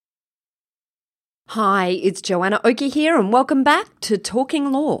Hi, it's Joanna Oakey here and welcome back to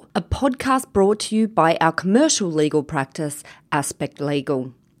Talking Law, a podcast brought to you by our commercial legal practice, Aspect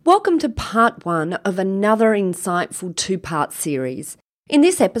Legal. Welcome to part one of another insightful two-part series. In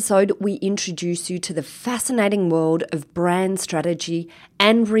this episode, we introduce you to the fascinating world of brand strategy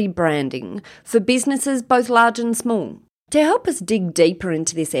and rebranding for businesses both large and small. To help us dig deeper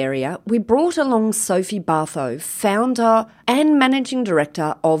into this area, we brought along Sophie Bartho, founder and managing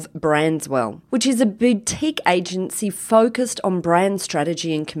director of Brandswell, which is a boutique agency focused on brand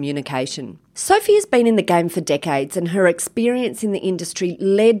strategy and communication. Sophie has been in the game for decades and her experience in the industry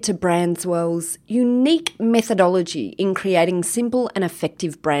led to Brandswell's unique methodology in creating simple and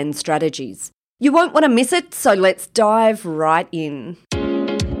effective brand strategies. You won't want to miss it, so let's dive right in.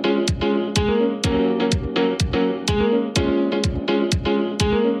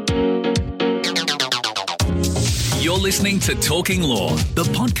 You're listening to Talking Law, the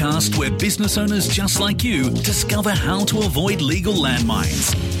podcast where business owners just like you discover how to avoid legal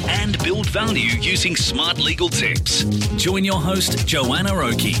landmines and build value using smart legal tips. Join your host, Joanna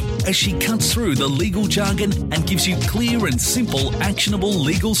Oakey, as she cuts through the legal jargon and gives you clear and simple, actionable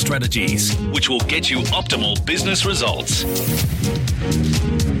legal strategies, which will get you optimal business results.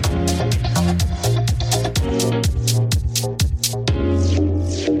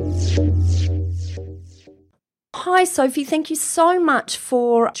 Hi Sophie, thank you so much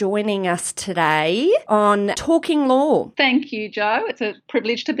for joining us today on Talking Law. Thank you, Jo. It's a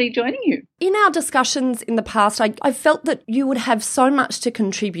privilege to be joining you. In our discussions in the past, I felt that you would have so much to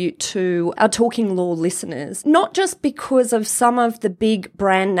contribute to our Talking Law listeners, not just because of some of the big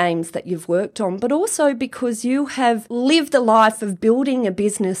brand names that you've worked on, but also because you have lived the life of building a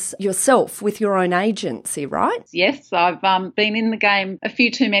business yourself with your own agency, right? Yes, I've been in the game a few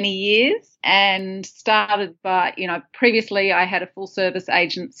too many years and started by, previously I had a full service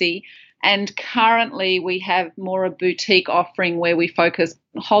agency and currently we have more a boutique offering where we focus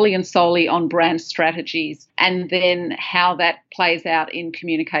wholly and solely on brand strategies and then how that plays out in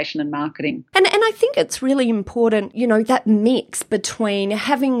communication and marketing. And I think it's really important, that mix between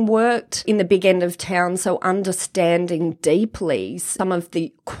having worked in the big end of town, so understanding deeply some of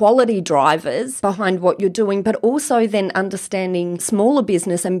the quality drivers behind what you're doing, but also then understanding smaller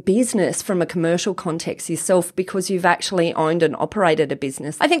business and business from a commercial context yourself because you've actually owned and operated a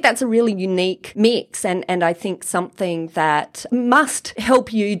business. I think that's a really unique mix and I think something that must help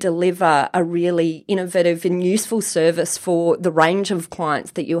you deliver a really innovative and useful service for the range of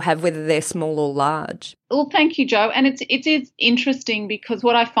clients that you have, whether they're small or large. Well, thank you, Jo. And it is interesting because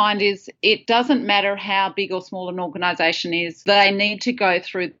what I find is it doesn't matter how big or small an organisation is, they need to go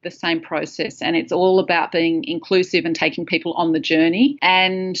through the same process and it's all about being inclusive and taking people on the journey.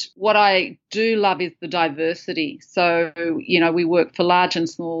 And what I do love is the diversity. So, we work for large and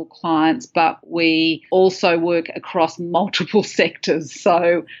small clients, but we also work across multiple sectors.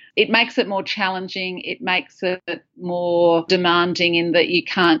 So it makes it more challenging. It makes it more demanding in that you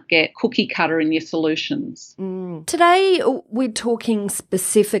can't get cookie cutter in your solutions. Today, we're talking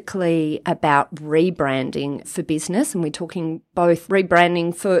specifically about rebranding for business, and we're talking both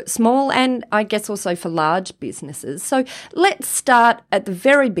rebranding for small and I guess also for large businesses. So let's start at the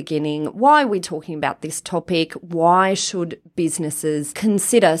very beginning. Why are we talking about this topic? Why should businesses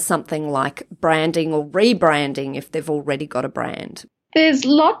consider something like branding or rebranding if they've already got a brand? There's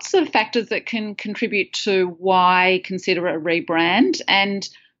lots of factors that can contribute to why consider a rebrand. And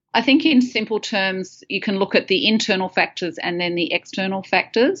I think in simple terms, you can look at the internal factors and then the external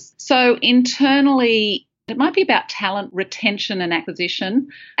factors. So internally, it might be about talent retention and acquisition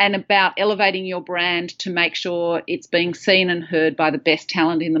and about elevating your brand to make sure it's being seen and heard by the best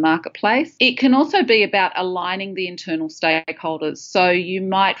talent in the marketplace. It can also be about aligning the internal stakeholders. So you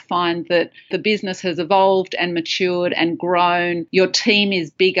might find that the business has evolved and matured and grown. Your team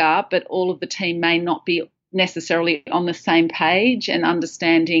is bigger, but all of the team may not be necessarily on the same page and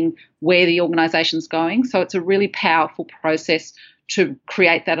understanding where the organisation's going. So it's a really powerful process to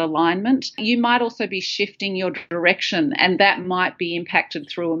create that alignment. You might also be shifting your direction and that might be impacted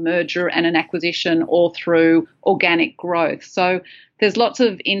through a merger and an acquisition or through organic growth. So there's lots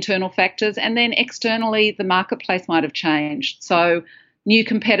of internal factors and then externally the marketplace might have changed. So new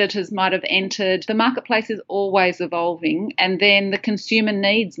competitors might have entered. The marketplace is always evolving and then the consumer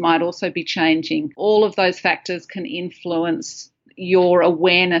needs might also be changing. All of those factors can influence your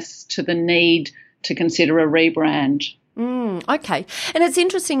awareness to the need to consider a rebrand. Okay. And it's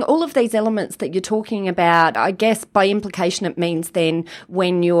interesting, all of these elements that you're talking about, I guess by implication it means then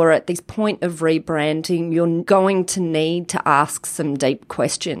when you're at this point of rebranding, you're going to need to ask some deep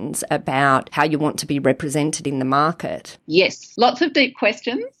questions about how you want to be represented in the market. Yes, lots of deep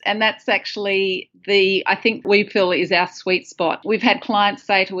questions. And that's actually I think we feel is our sweet spot. We've had clients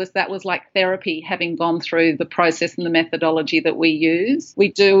say to us that was like therapy, having gone through the process and the methodology that we use.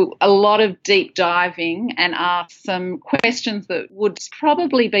 We do a lot of deep diving and ask some questions that would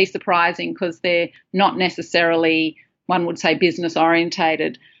probably be surprising because they're not necessarily, one would say, business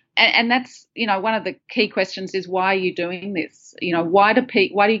orientated. And that's, one of the key questions is, why are you doing this? Why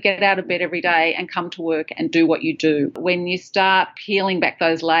do you get out of bed every day and come to work and do what you do? When you start peeling back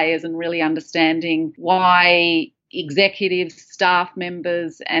those layers and really understanding why executives, staff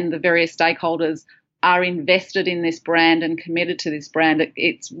members, and the various stakeholders are invested in this brand and committed to this brand,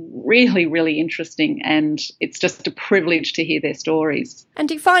 it's really, really interesting, and it's just a privilege to hear their stories. And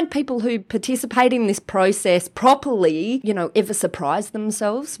do you find people who participate in this process properly, ever surprise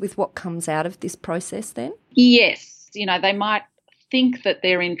themselves with what comes out of this process then? Yes. They might think that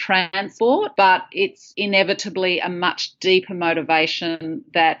they're in transport, but it's inevitably a much deeper motivation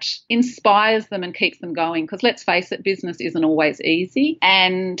that inspires them and keeps them going. Because let's face it, business isn't always easy,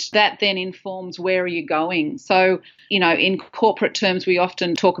 and that then informs where are you going. So, in corporate terms, we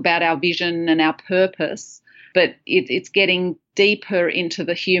often talk about our vision and our purpose, but it's getting deeper into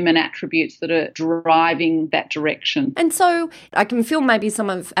the human attributes that are driving that direction. And so I can feel maybe some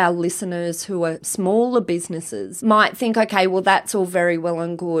of our listeners who are smaller businesses might think, okay, well, that's all very well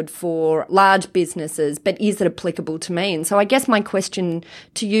and good for large businesses, but is it applicable to me? And so I guess my question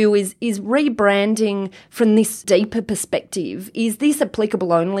to you is rebranding from this deeper perspective, is this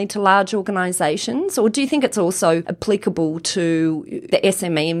applicable only to large organisations, or do you think it's also applicable to the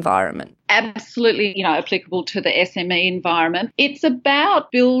SME environment? Absolutely, applicable to the SME environment. It's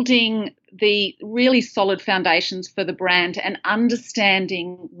about building the really solid foundations for the brand and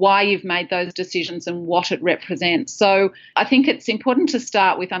understanding why you've made those decisions and what it represents. So I think it's important to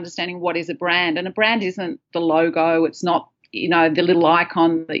start with understanding what is a brand. And a brand isn't the logo. It's not, the little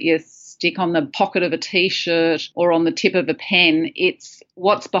icon that you stick on the pocket of a T-shirt or on the tip of a pen. It's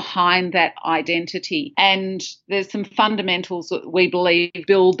what's behind that identity. And there's some fundamentals that we believe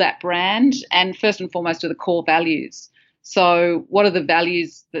build that brand, and first and foremost are the core values. So what are the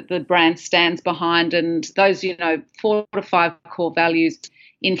values that the brand stands behind? And those, 4 to 5 core values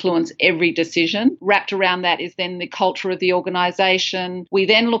influence every decision. Wrapped around that is then the culture of the organisation. We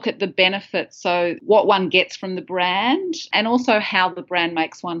then look at the benefits, so what one gets from the brand and also how the brand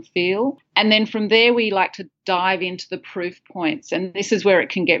makes one feel. And then from there, we like to dive into the proof points. And this is where it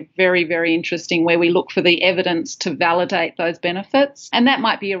can get very, very interesting, where we look for the evidence to validate those benefits. And that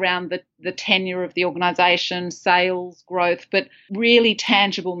might be around the tenure of the organisation, sales, growth, but really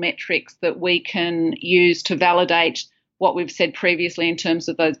tangible metrics that we can use to validate what we've said previously in terms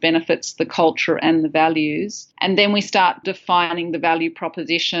of those benefits, the culture and the values. And then we start defining the value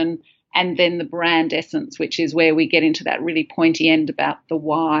proposition and then the brand essence, which is where we get into that really pointy end about the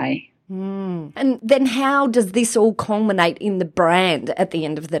why. And then how does this all culminate in the brand at the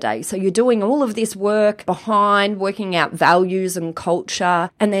end of the day? So you're doing all of this work behind working out values and culture,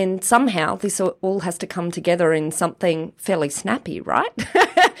 and then somehow this all has to come together in something fairly snappy, right?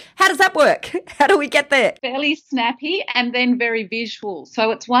 How does that work? How do we get there? Fairly snappy and then very visual.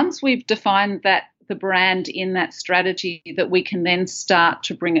 So it's once we've defined that the brand in that strategy that we can then start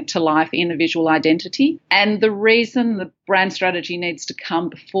to bring it to life in a visual identity. And the reason the brand strategy needs to come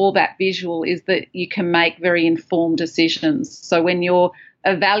before that visual is that you can make very informed decisions. So when you're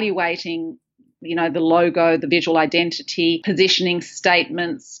evaluating, the logo, the visual identity, positioning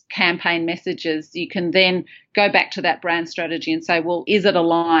statements, campaign messages, you can then go back to that brand strategy and say, well, is it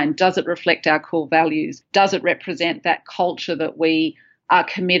aligned? Does it reflect our core values? Does it represent that culture that we are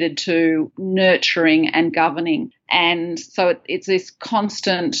committed to nurturing and governing? And so it's this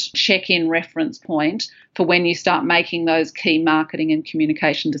constant check-in reference point for when you start making those key marketing and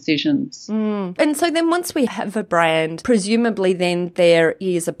communication decisions. And so then once we have a brand, presumably then there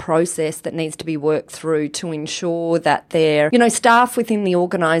is a process that needs to be worked through to ensure that their, staff within the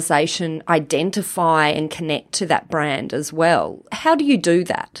organisation identify and connect to that brand as well. How do you do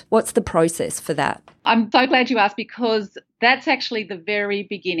that? What's the process for that? I'm so glad you asked, because that's actually the very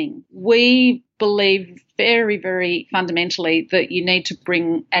beginning. We believe very, very fundamentally that you need to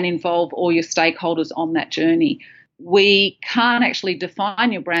bring and involve all your stakeholders on that journey. We can't actually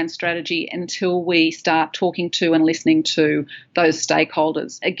define your brand strategy until we start talking to and listening to those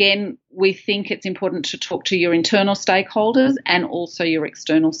stakeholders. Again, we think it's important to talk to your internal stakeholders and also your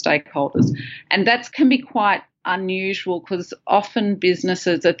external stakeholders. And that can be quite unusual because often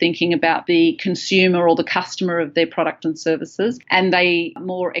businesses are thinking about the consumer or the customer of their product and services, and they are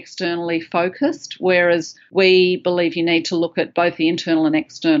more externally focused, whereas we believe you need to look at both the internal and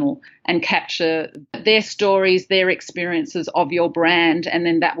external. and capture their stories, their experiences of your brand, and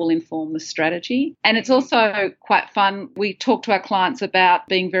then that will inform the strategy. And it's also quite fun. We talk to our clients about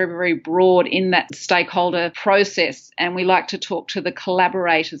being very, very broad in that stakeholder process, and we like to talk to the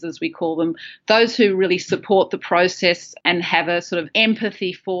collaborators, as we call them, those who really support the process and have a sort of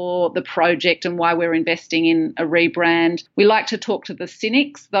empathy for the project and why we're investing in a rebrand. We like to talk to the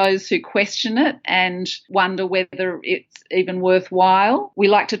cynics, those who question it and wonder whether it's even worthwhile. We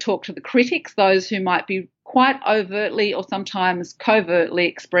like to talk to the critics, those who might be quite overtly or sometimes covertly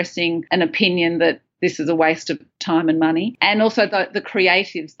expressing an opinion that this is a waste of time and money. And also the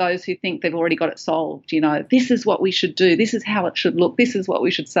creatives, those who think they've already got it solved. You know, this is what we should do. This is how it should look. This is what we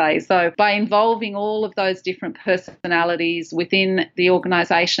should say. So by involving all of those different personalities within the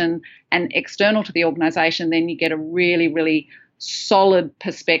organisation and external to the organisation, then you get a really, really solid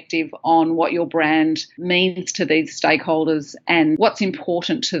perspective on what your brand means to these stakeholders and what's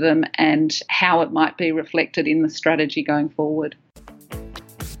important to them and how it might be reflected in the strategy going forward.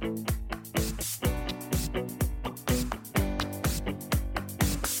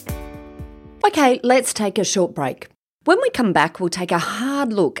 Okay, let's take a short break. When we come back, we'll take a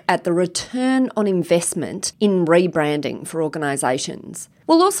hard look at the return on investment in rebranding for organisations.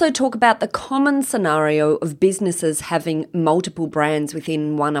 We'll also talk about the common scenario of businesses having multiple brands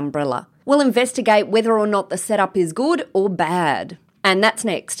within one umbrella. We'll investigate whether or not the setup is good or bad. And that's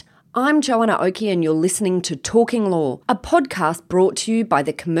next. I'm Joanna Oakey and you're listening to Talking Law, a podcast brought to you by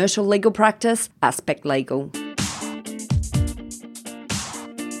the commercial legal practice Aspect Legal.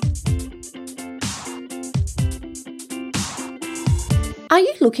 Are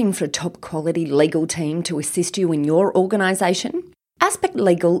you looking for a top quality legal team to assist you in your organisation? Aspect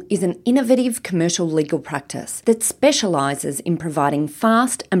Legal is an innovative commercial legal practice that specialises in providing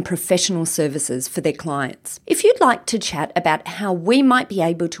fast and professional services for their clients. If you'd like to chat about how we might be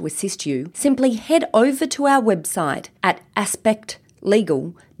able to assist you, simply head over to our website at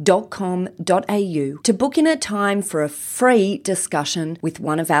aspectlegal.com.au to book in a time for a free discussion with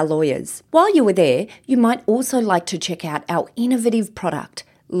one of our lawyers. While you are there, you might also like to check out our innovative product,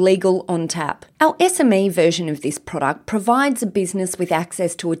 Legal on Tap. Our SME version of this product provides a business with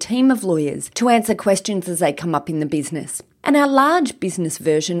access to a team of lawyers to answer questions as they come up in the business. And our large business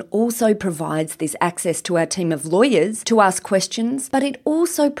version also provides this access to our team of lawyers to ask questions, but it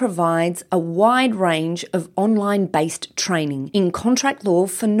also provides a wide range of online-based training in contract law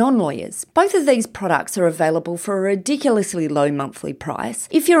for non-lawyers. Both of these products are available for a ridiculously low monthly price.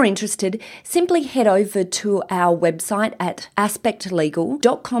 If you're interested, simply head over to our website at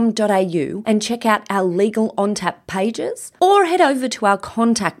aspectlegal.com.au and check out our Legal on Tap pages, or head over to our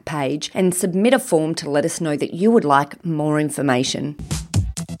contact page and submit a form to let us know that you would like more information.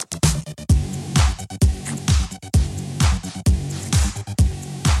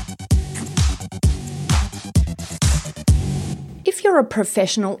 If you're a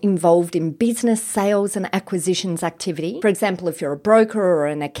professional involved in business, sales and acquisitions activity, for example, if you're a broker or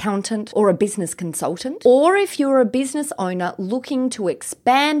an accountant or a business consultant, or if you're a business owner looking to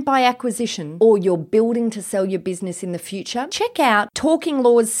expand by acquisition, or you're building to sell your business in the future, check out Talking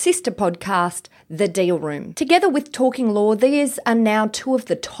Law's sister podcast, The Deal Room. Together with Talking Law, these are now two of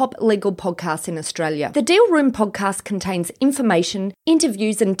the top legal podcasts in Australia. The Deal Room podcast contains information,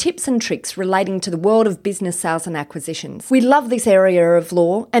 interviews and tips and tricks relating to the world of business, sales and acquisitions. We love this area of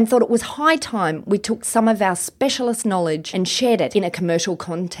law and thought it was high time we took some of our specialist knowledge and shared it in a commercial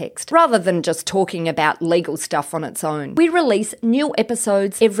context, rather than just talking about legal stuff on its own. We release new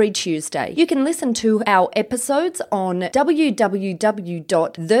episodes every Tuesday. You can listen to our episodes on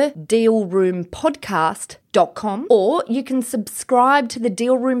www.thedealroompodcast.com, or you can subscribe to the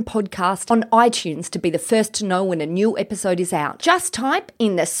Deal Room podcast on iTunes to be the first to know when a new episode is out. Just type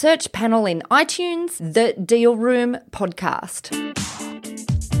in the search panel in iTunes, The Deal Room Podcast.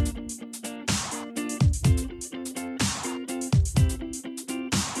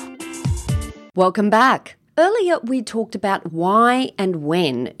 Welcome back. Earlier, we talked about why and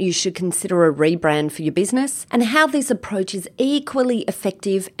when you should consider a rebrand for your business and how this approach is equally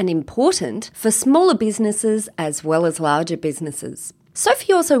effective and important for smaller businesses as well as larger businesses.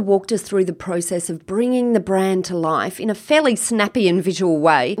 Sophie also walked us through the process of bringing the brand to life in a fairly snappy and visual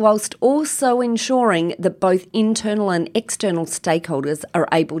way, whilst also ensuring that both internal and external stakeholders are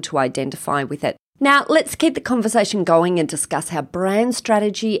able to identify with it. Now, let's keep the conversation going and discuss how brand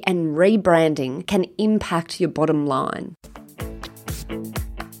strategy and rebranding can impact your bottom line.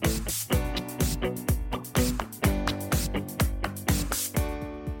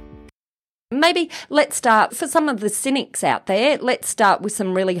 Maybe let's start, for some of the cynics out there, let's start with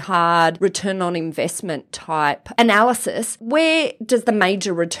some really hard return on investment type analysis. Where does the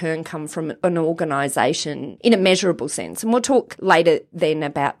major return come from an organisation in a measurable sense? And we'll talk later then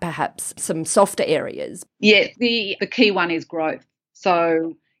about perhaps some softer areas. Yeah, the key one is growth.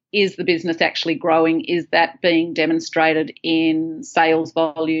 So is the business actually growing? Is that being demonstrated in sales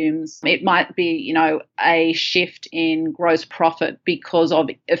volumes? It might be, a shift in gross profit because of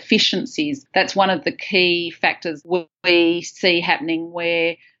efficiencies. That's one of the key factors we see happening,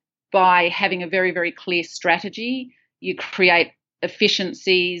 where by having a very, very clear strategy, you create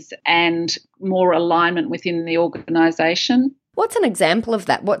efficiencies and more alignment within the organisation. What's an example of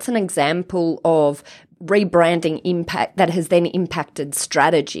that? What's an example of rebranding impact that has then impacted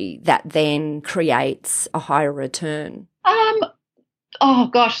strategy that then creates a higher return?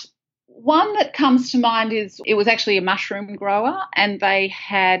 One that comes to mind is it was actually a mushroom grower, and they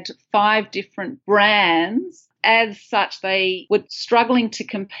had 5 different brands. As such, they were struggling to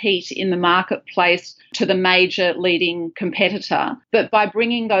compete in the marketplace to the major leading competitor. But by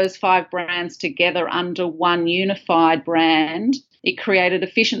bringing those 5 brands together under one unified brand, it created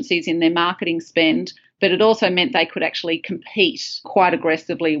efficiencies in their marketing spend, but it also meant they could actually compete quite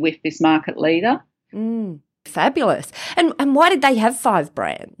aggressively with this market leader. Fabulous. And why did they have 5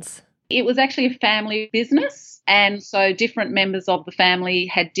 brands? It was actually a family business, and so different members of the family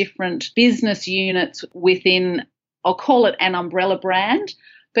had different business units within, I'll call it an umbrella brand,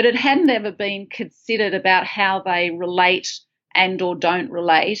 but it hadn't ever been considered about how they relate and or don't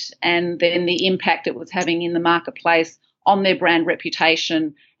relate, and then the impact it was having in the marketplace on their brand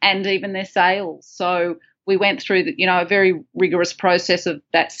reputation and even their sales. So we went through a very rigorous process of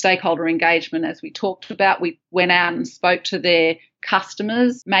that stakeholder engagement, as we talked about. We went out and spoke to their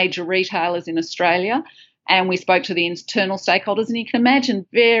customers, major retailers in Australia, and we spoke to the internal stakeholders. And you can imagine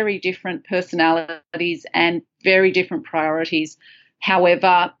very different personalities and very different priorities.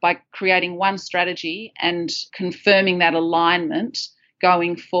 However, by creating one strategy and confirming that alignment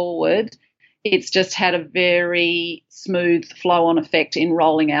going forward, it's just had a very smooth flow-on effect in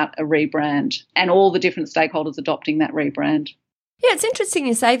rolling out a rebrand and all the different stakeholders adopting that rebrand. Yeah, it's interesting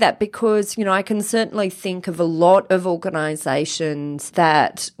you say that because, I can certainly think of a lot of organisations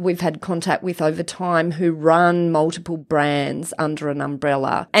that we've had contact with over time who run multiple brands under an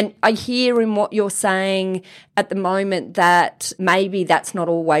umbrella. And I hear in what you're saying at the moment that maybe that's not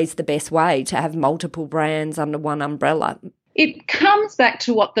always the best way to have multiple brands under one umbrella. It comes back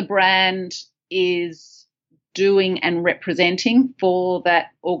to what the brand is doing and representing for that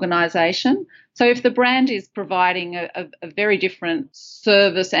organisation. So if the brand is providing a very different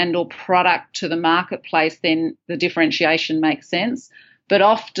service and or product to the marketplace, then the differentiation makes sense. But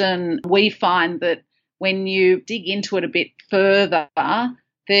often we find that when you dig into it a bit further,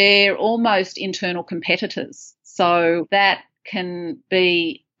 they're almost internal competitors. So that can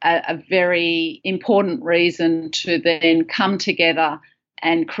be a very important reason to then come together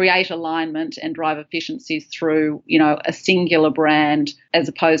and create alignment and drive efficiencies through, a singular brand as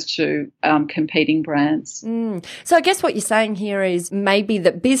opposed to competing brands. So I guess what you're saying here is maybe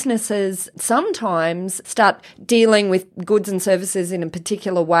that businesses sometimes start dealing with goods and services in a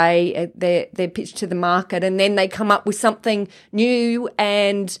particular way, they're pitched to the market, and then they come up with something new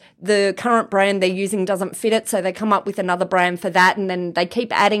and the current brand they're using doesn't fit it, so they come up with another brand for that, and then they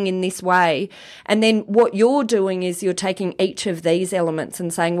keep adding in this way. And then what you're doing is you're taking each of these elements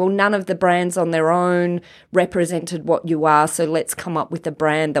and saying, well, none of the brands on their own represented what you are, so let's come up with a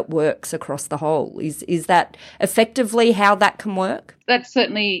brand that works across the whole. Is that effectively how that can work? That's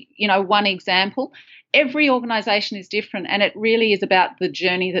certainly, one example. Every organisation is different, and it really is about the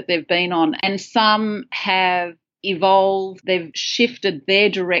journey that they've been on. And some have evolved, they've shifted their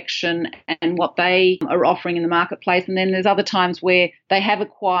direction and what they are offering in the marketplace. And then there's other times where they have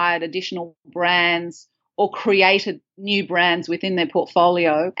acquired additional brands or created new brands within their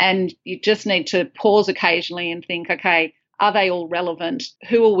portfolio, and you just need to pause occasionally and think, okay, are they all relevant?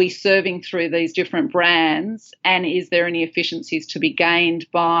 Who are we serving through these different brands? And is there any efficiencies to be gained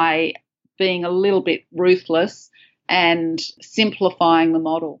by being a little bit ruthless and simplifying the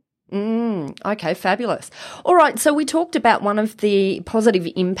model? Okay, fabulous. All right, so we talked about one of the positive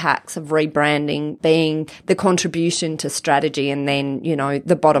impacts of rebranding being the contribution to strategy and then,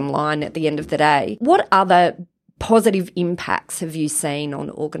 the bottom line at the end of the day. What other positive impacts have you seen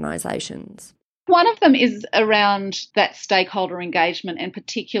on organisations? One of them is around that stakeholder engagement, and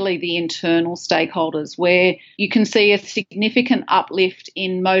particularly the internal stakeholders, where you can see a significant uplift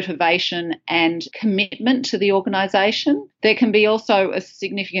in motivation and commitment to the organisation. There can be also a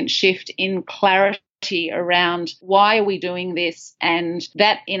significant shift in clarity around why are we doing this, and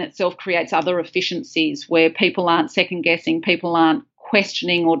that in itself creates other efficiencies where people aren't second guessing, people aren't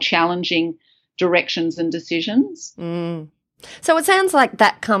questioning or challenging directions and decisions. So it sounds like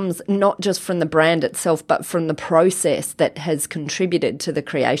that comes not just from the brand itself, but from the process that has contributed to the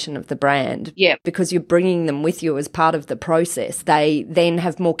creation of the brand. Yeah. Because you're bringing them with you as part of the process. They then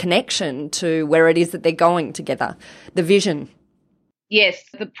have more connection to where it is that they're going together, the vision. Yes,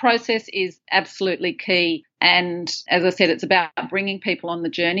 the process is absolutely key. And as I said, it's about bringing people on the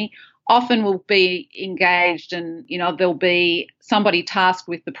journey. Often we'll be engaged and, there'll be somebody tasked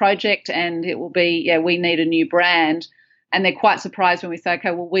with the project and it will be, we need a new brand. And they're quite surprised when we say,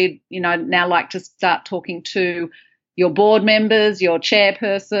 okay, well, we'd, now like to start talking to your board members, your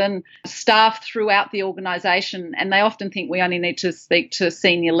chairperson, staff throughout the organisation. And they often think we only need to speak to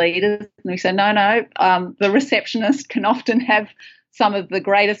senior leaders. And we say, no, the receptionist can often have some of the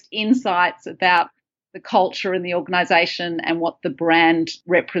greatest insights about the culture in the organisation and what the brand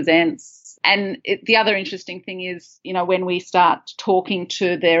represents. And the other interesting thing is, when we start talking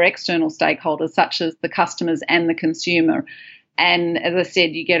to their external stakeholders, such as the customers and the consumer, and as I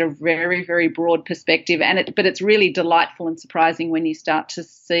said, you get a very, very broad perspective. But it's really delightful and surprising when you start to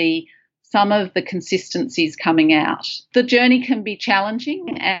see some of the consistencies coming out. The journey can be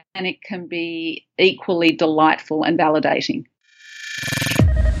challenging and it can be equally delightful and validating.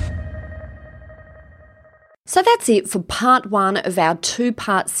 So that's it for part 1 of our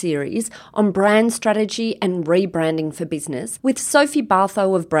 2-part series on brand strategy and rebranding for business with Sophie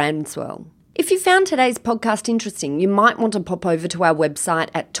Bartho of Brandswell. If you found today's podcast interesting, you might want to pop over to our website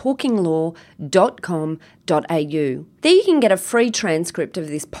at talkinglaw.com.au. There you can get a free transcript of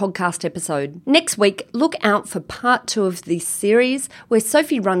this podcast episode. Next week, look out for part 2 of this series where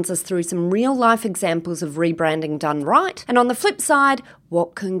Sophie runs us through some real-life examples of rebranding done right. And on the flip side,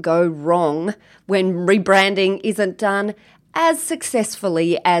 what can go wrong when rebranding isn't done as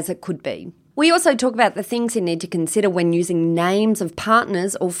successfully as it could be. We also talk about the things you need to consider when using names of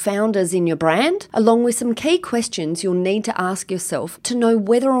partners or founders in your brand, along with some key questions you'll need to ask yourself to know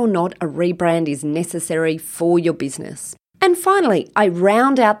whether or not a rebrand is necessary for your business. And finally, I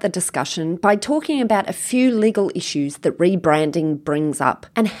round out the discussion by talking about a few legal issues that rebranding brings up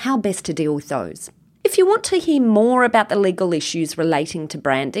and how best to deal with those. If you want to hear more about the legal issues relating to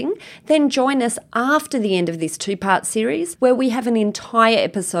branding, then join us after the end of this 2-part series where we have an entire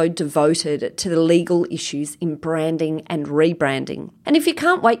episode devoted to the legal issues in branding and rebranding. And if you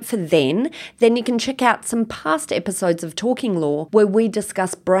can't wait for then you can check out some past episodes of Talking Law where we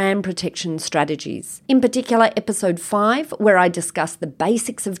discuss brand protection strategies. In particular, episode 5, where I discuss the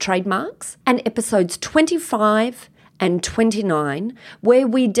basics of trademarks, and episodes 25 and 29, where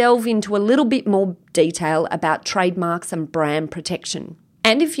we delve into a little bit more detail about trademarks and brand protection.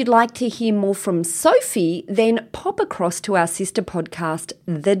 And if you'd like to hear more from Sophie, then pop across to our sister podcast,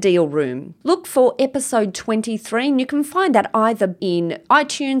 The Deal Room. Look for episode 23, and you can find that either in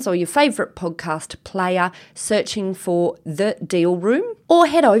iTunes or your favourite podcast player, searching for The Deal Room, or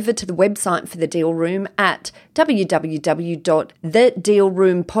head over to the website for The Deal Room at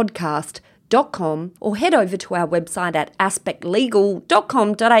www.thedealroompodcast.com, or head over to our website at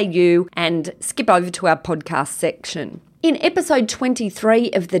aspectlegal.com.au and skip over to our podcast section. In episode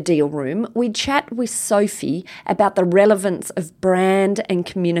 23 of The Deal Room, we chat with Sophie about the relevance of brand and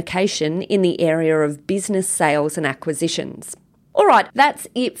communication in the area of business sales and acquisitions. All right, that's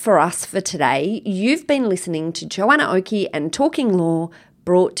it for us for today. You've been listening to Joanna Oakey and Talking Law,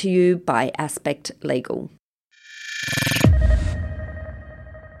 brought to you by Aspect Legal.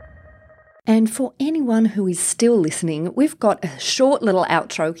 And for anyone who is still listening, we've got a short little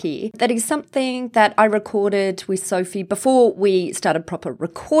outro here that is something that I recorded with Sophie before we started proper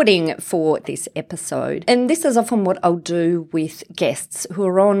recording for this episode. And this is often what I'll do with guests who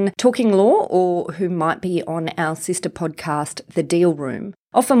are on Talking Law or who might be on our sister podcast, The Deal Room.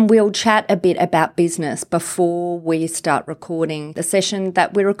 Often we'll chat a bit about business before we start recording the session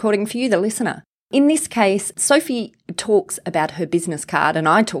that we're recording for you, the listener. In this case, Sophie talks about her business card and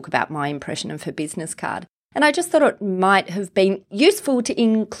I talk about my impression of her business card. And I just thought it might have been useful to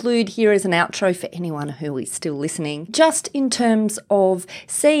include here as an outro for anyone who is still listening, just in terms of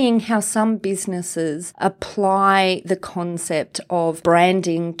seeing how some businesses apply the concept of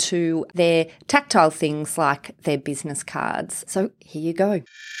branding to their tactile things like their business cards. So here you go.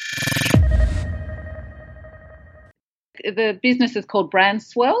 The business is called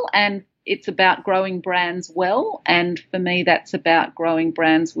Brandswell, and it's about growing brands well, and for me that's about growing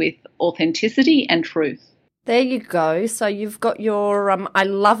brands with authenticity and truth. There you go. So you've got your, I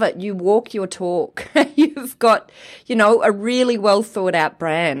love it. You walk your talk. You've got, a really well thought out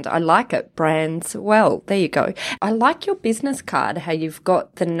brand. I like it. Brands well. There you go. I like your business card, how you've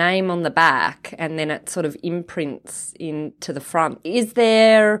got the name on the back and then it sort of imprints into the front. Is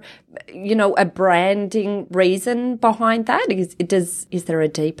there, a branding reason behind that? Is there a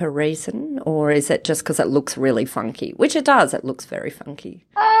deeper reason, or is it just because it looks really funky? Which it does. It looks very funky.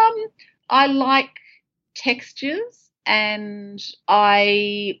 I like textures, and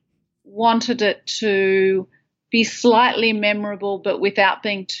I wanted it to be slightly memorable but without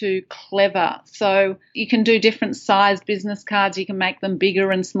being too clever. So you can do different sized business cards. You can make them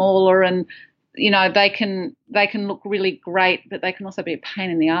bigger and smaller, and they can look really great, but they can also be a pain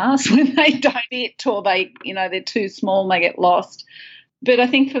in the ass when they don't hit, or they're too small and they get lost. But I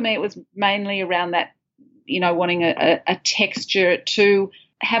think for me it was mainly around that, wanting a texture to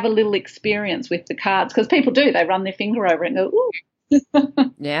have a little experience with the cards, because people do. They run their finger over it and go, ooh.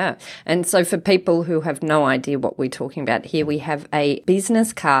 Yeah. And so for people who have no idea what we're talking about here, we have a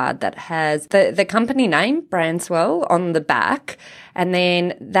business card that has the company name, Brandswell, on the back, and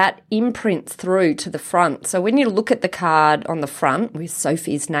then that imprints through to the front. So when you look at the card on the front with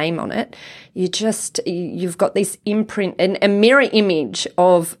Sophie's name on it, you've got this imprint and a mirror image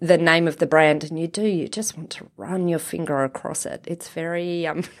of the name of the brand, and you just want to run your finger across it. It's very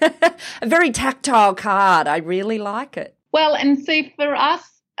a very tactile card. I really like it. Well, and see, for us,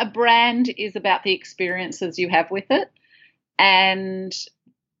 a brand is about the experiences you have with it, and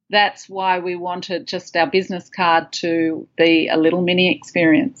that's why we wanted just our business card to be a little mini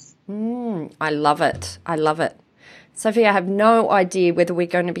experience. I love it. I love it. Sophie, I have no idea whether we're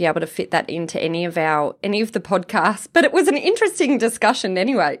going to be able to fit that into any of the podcasts, but it was an interesting discussion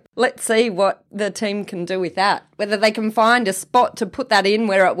anyway. Let's see what the team can do with that, whether they can find a spot to put that in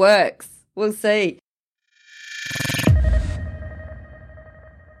where it works. We'll see.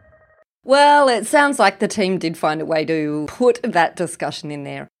 Well, it sounds like the team did find a way to put that discussion in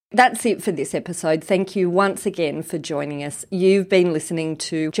there. That's it for this episode. Thank you once again for joining us. You've been listening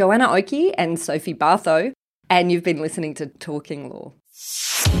to Joanna Oakey and Sophie Bartho, and you've been listening to Talking Law.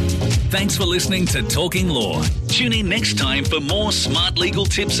 Thanks for listening to Talking Law. Tune in next time for more smart legal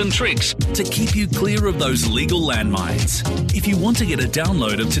tips and tricks to keep you clear of those legal landmines. If you want to get a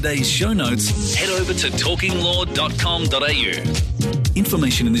download of today's show notes, head over to talkinglaw.com.au.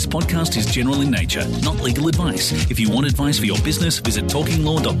 Information in this podcast is general in nature, not legal advice. If you want advice for your business, visit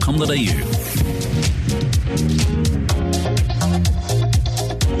talkinglaw.com.au.